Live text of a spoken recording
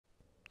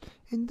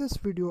In this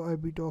video, I'll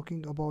be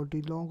talking about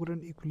the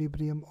long-run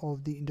equilibrium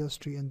of the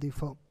industry and the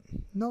firm.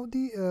 Now,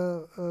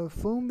 the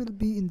firm will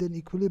be in an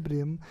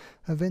equilibrium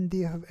when they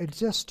have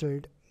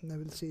adjusted. I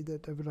will say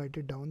that I will write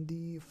it down.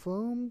 The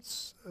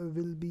firms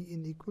will be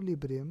in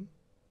equilibrium.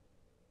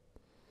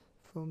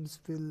 Firms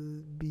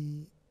will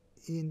be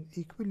in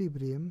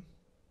equilibrium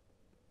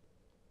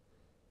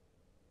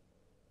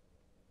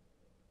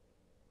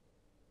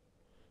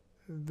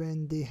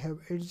when they have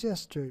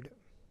adjusted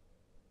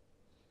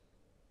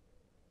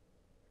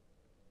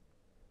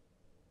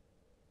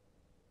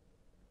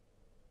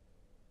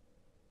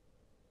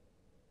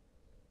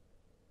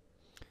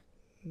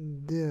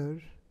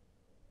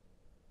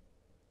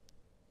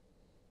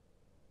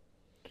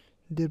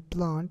their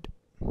plant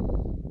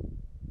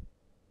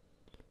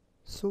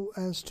so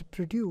as to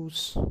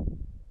produce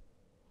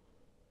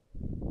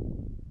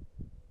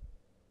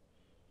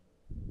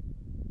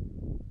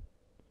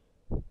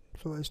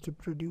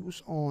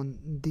on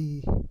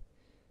the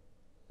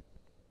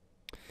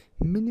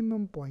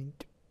minimum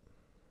point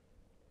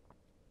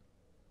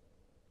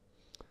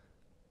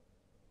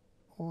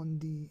on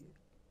the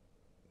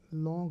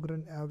long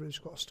run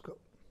average cost curve.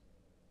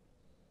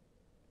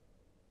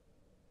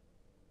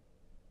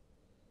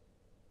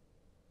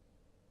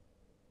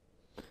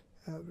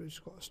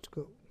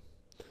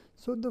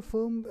 So the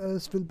firm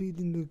will be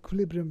in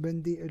equilibrium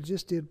when they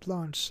adjust their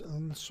plants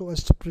so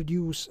as to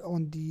produce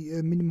on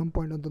the minimum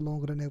point on the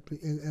long run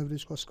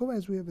average cost curve,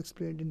 as we have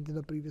explained in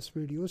the previous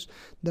videos,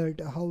 that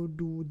how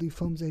do the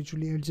firms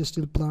actually adjust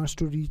their plants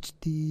to reach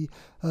the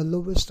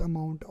lowest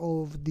amount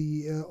of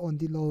the on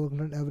the long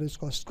run average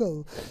cost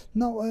curve.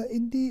 Now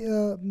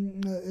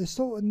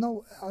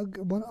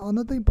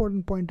another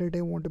important point that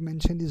I want to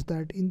mention is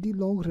that in the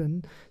long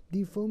run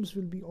the firms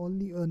will be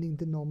only earning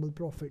the normal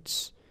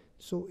profits.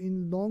 So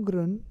in long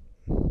run,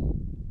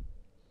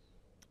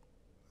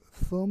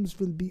 firms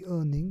will be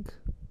earning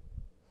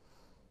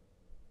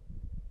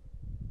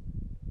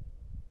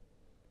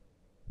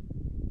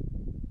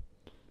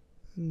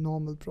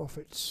normal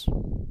profits.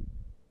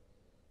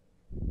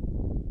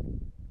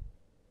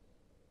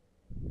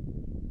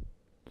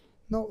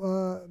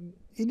 Now,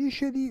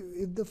 initially,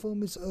 if the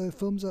firms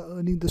are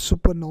earning the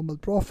supernormal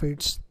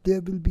profits, there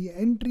will be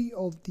entry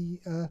of the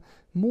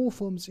more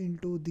firms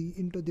into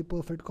the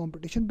perfect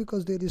competition,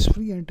 because there is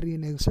free entry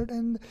and exit,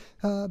 and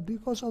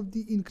because of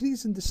the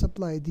increase in the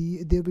supply,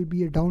 there will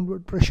be a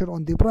downward pressure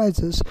on the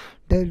prices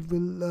that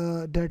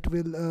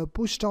will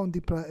push down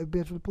the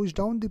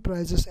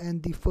prices,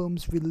 and the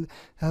firms will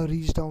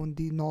reach down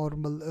the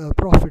normal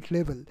profit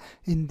level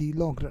in the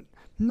long run.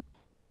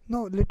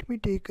 Now let me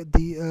take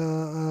the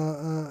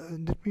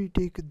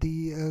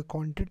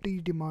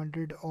quantity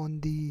demanded on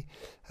the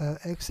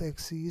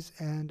x-axis,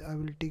 and I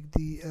will take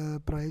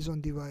the price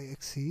on the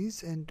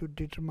y-axis, and to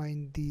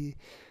determine the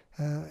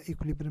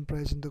equilibrium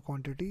price in the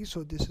quantity.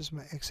 So this is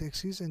my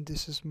x-axis and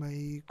this is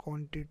my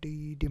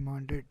quantity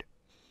demanded,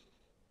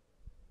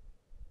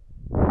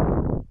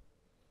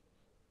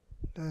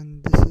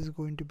 and this is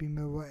going to be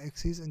my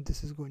y-axis, and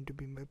this is going to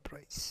be my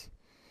price.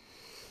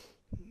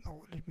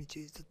 Now let me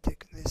change the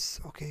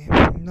thickness. Okay,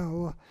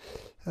 now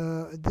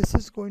this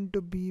is going to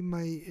be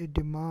my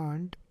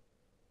demand,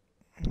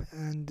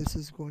 and this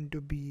is going to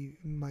be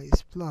my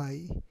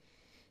supply.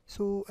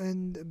 So,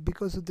 and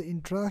because of the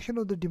interaction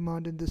of the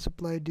demand and the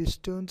supply, this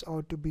turns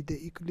out to be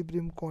the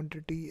equilibrium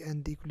quantity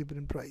and the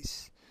equilibrium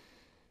price.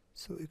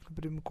 So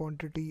equilibrium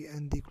quantity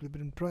and the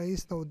equilibrium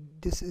price. Now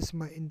this is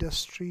my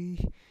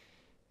industry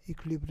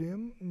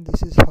equilibrium.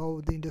 This is how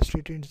the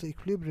industry attains the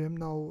equilibrium.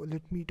 Now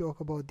let me talk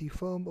about the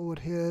firm over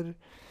here,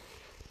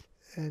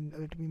 and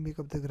let me make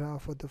up the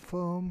graph for the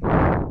firm,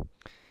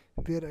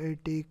 where I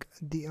take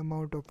the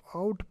amount of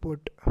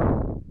output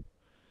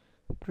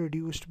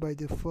produced by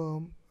the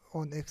firm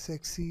on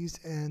x-axis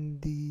and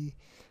the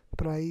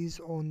price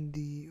on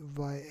the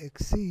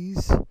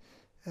y-axis,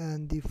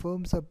 and the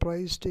firms are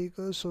price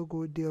takers, so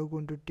they are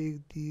going to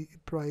take the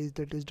price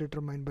that is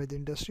determined by the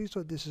industry.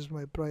 So this is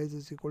my price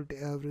is equal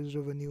to average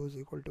revenue is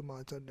equal to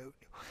margin revenue.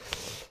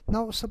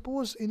 Now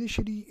suppose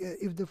initially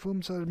if the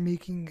firms are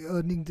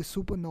earning the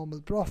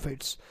supernormal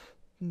profits,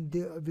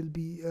 there will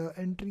be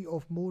entry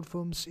of more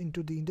firms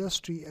into the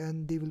industry,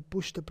 and they will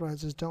push the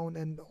prices down,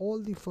 and all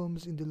the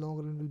firms in the long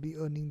run will be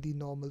earning the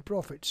normal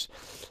profits.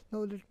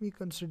 Now let me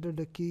consider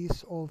the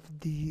case of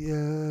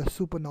the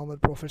supernormal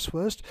profits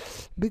first,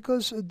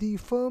 because the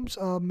firms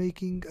are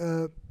making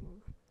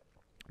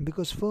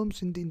because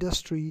firms in the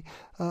industry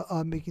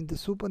are making the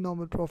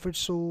supernormal profits,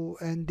 so,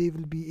 and they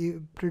will be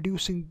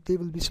they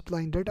will be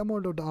supplying that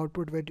amount of the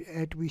output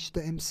at which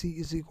the MC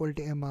is equal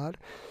to MR.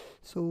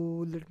 So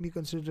let me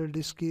consider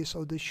this case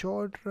of the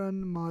short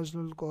run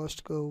marginal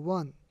cost curve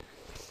 1.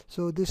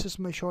 So this is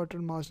my short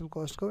run marginal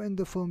cost curve, and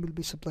the firm will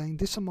be supplying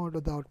this amount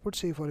of the output,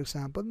 say for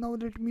example. Now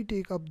let me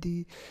take up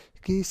the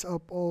case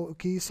of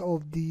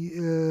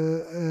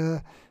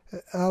the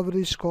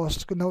average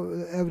cost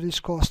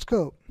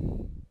curve.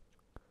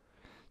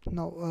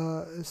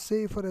 Now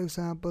say for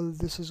example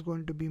this is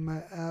going to be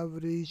my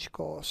average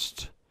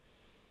cost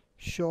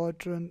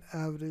short run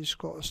average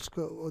cost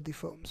curve of the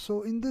firm.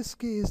 So in this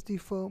case, the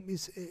firm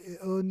is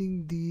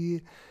earning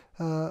the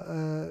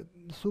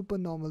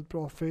supernormal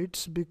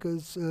profits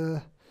because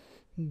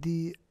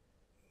the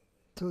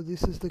so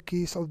this is the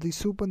case of the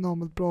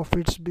supernormal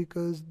profits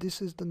because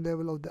this is the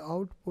level of the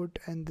output,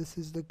 and this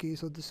is the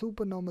case of the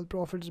supernormal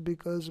profits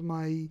because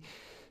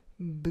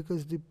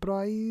the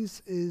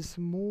price is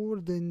more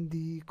than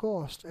the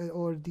cost,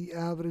 or the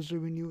average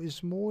revenue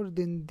is more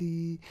than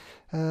the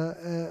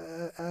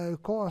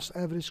average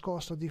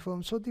cost of the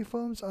firm. So the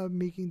firms are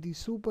making the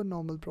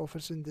supernormal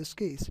profits in this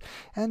case,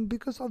 and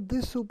because of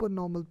this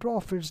supernormal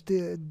profits,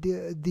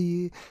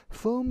 the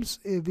firms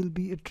will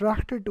be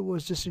attracted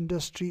towards this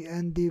industry,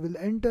 and they will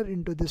enter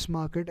into this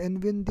market.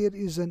 And when there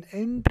is an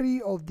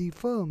entry of the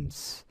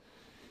firms,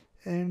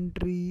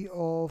 entry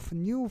of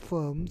new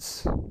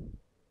firms,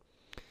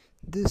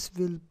 this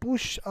will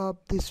push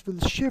up, this will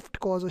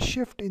cause a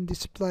shift in the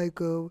supply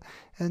curve,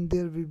 and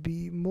there will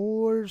be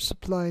more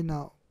supply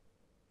now.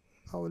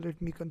 Now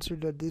let me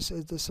consider this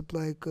as the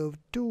supply curve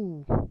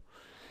 2.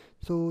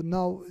 So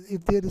now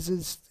if there is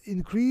an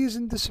increase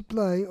in the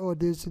supply, or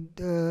there's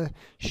a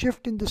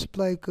shift in the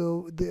supply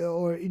curve,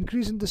 or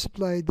increase in the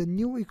supply, the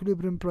new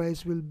equilibrium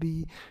price will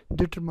be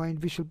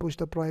determined, which will push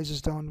the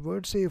prices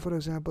downwards. Say for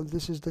example,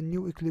 this is the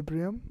new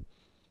equilibrium.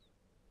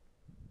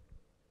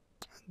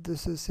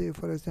 This is, say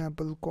for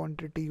example,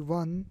 quantity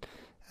 1,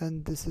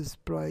 and this is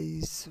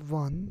price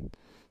 1.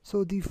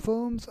 So the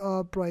firms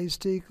are price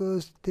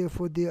takers,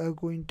 therefore they are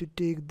going to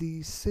take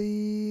the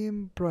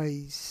same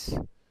price,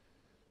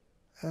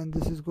 and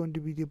this is going to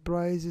be the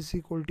price is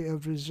equal to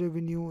average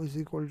revenue is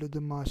equal to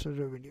the master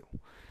revenue.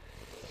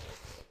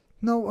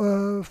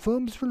 Now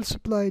firms will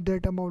supply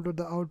that amount of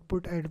the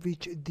output at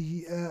which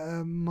the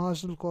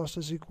marginal cost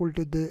is equal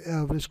to the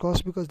average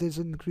cost, because there's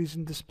an increase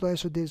in the supply,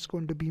 so there's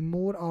going to be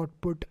more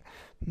output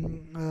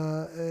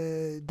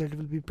that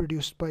will be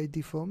produced by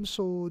the firm.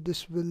 So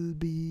this will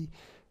be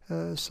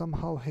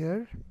somehow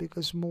here,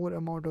 because more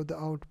amount of the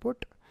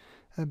output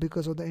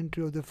because of the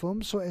entry of the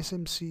firm. So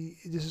SMC,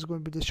 this is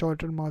going to be the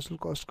short-term marginal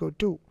cost curve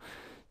 2.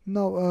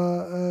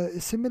 Now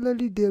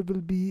similarly, there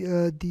will be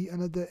the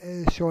another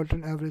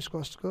short-run average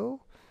cost curve.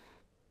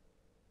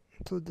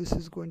 So this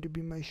is going to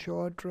be my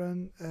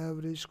short-run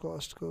average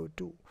cost curve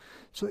 2.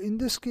 So in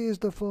this case,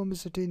 the firm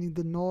is attaining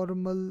the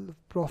normal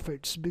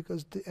profits,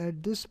 because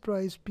at this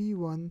price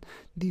P1,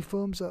 the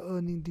firms are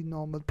earning the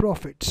normal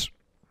profits.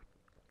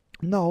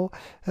 Now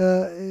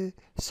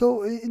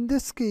so in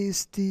this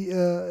case,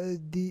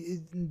 the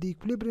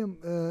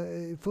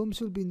equilibrium firms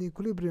will be in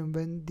equilibrium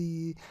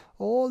when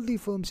all the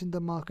firms in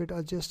the market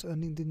are just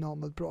earning the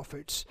normal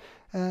profits,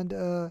 and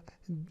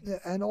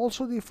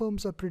also the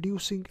firms are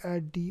producing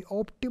at the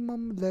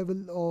optimum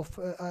level of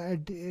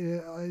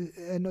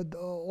and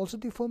also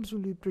the firms will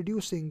be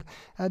producing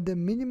at the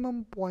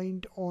minimum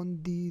point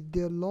on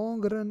their long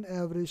run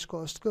average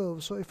cost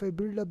curve. So if I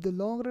build up the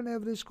long run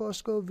average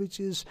cost curve, which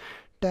is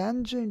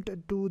tangent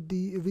to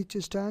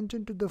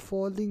the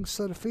falling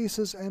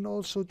surfaces and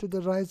also to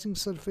the rising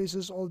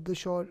surfaces of the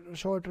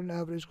short run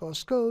average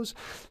cost curves,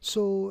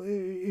 so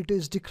it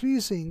is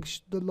decreasing.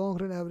 The long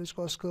run average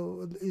cost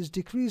curve is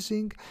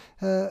decreasing,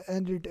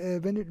 and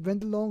when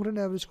the long run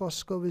average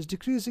cost curve is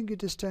decreasing,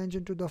 it is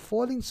tangent to the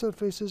falling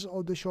surfaces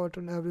of the short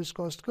run average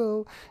cost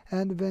curve,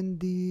 and when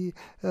the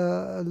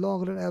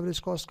long run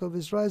average cost curve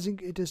is rising,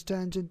 it is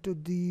tangent to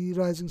the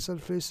rising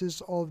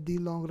surfaces of the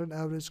long run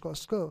average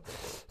cost curve.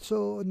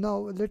 So now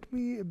let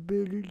me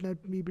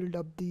build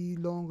up the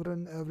long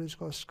run average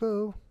cost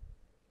curve.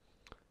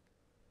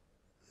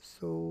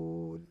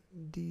 So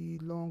the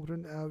long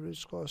run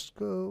average cost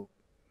curve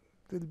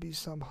will be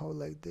somehow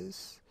like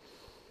this.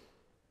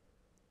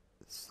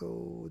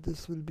 So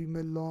this will be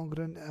my long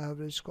run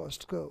average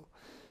cost curve.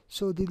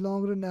 So the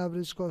long run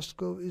average cost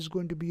curve is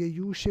going to be a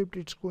U-shaped.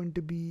 It's going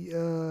to be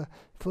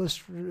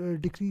first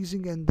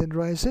decreasing and then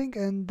rising,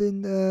 and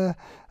then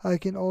I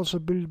can also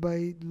build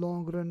by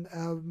long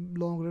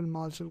run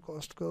marginal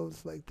cost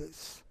curves like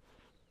this.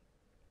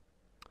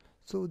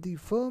 So the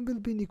firm will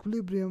be in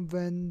equilibrium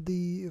when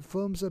the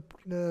firms are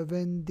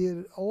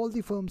all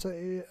the firms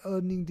are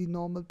earning the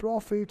normal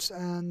profits,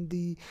 and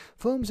the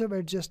firms have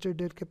adjusted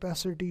their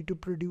capacity to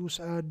produce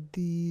at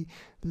the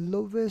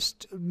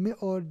lowest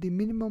or the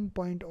minimum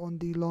point on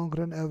the long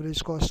run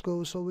average cost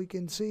curve. So we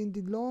can say in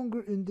the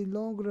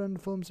long run,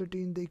 firms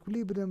attain the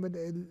equilibrium when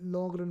a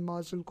long run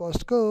marginal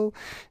cost curve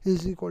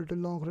is equal to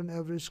long run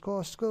average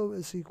cost curve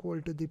is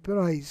equal to the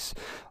price,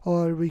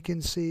 or we can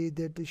say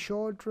that the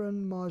short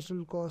run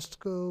marginal cost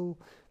curve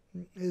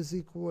is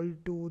equal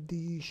to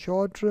the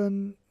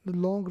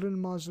long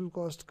run marginal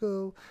cost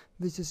curve,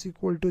 which is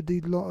equal to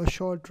the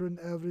short run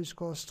average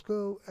cost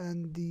curve,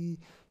 and the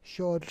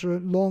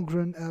long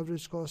run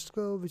average cost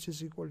curve, which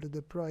is equal to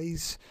the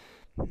price,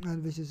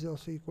 and which is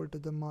also equal to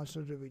the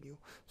marginal revenue.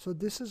 So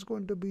this is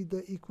going to be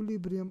the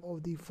equilibrium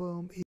of the firm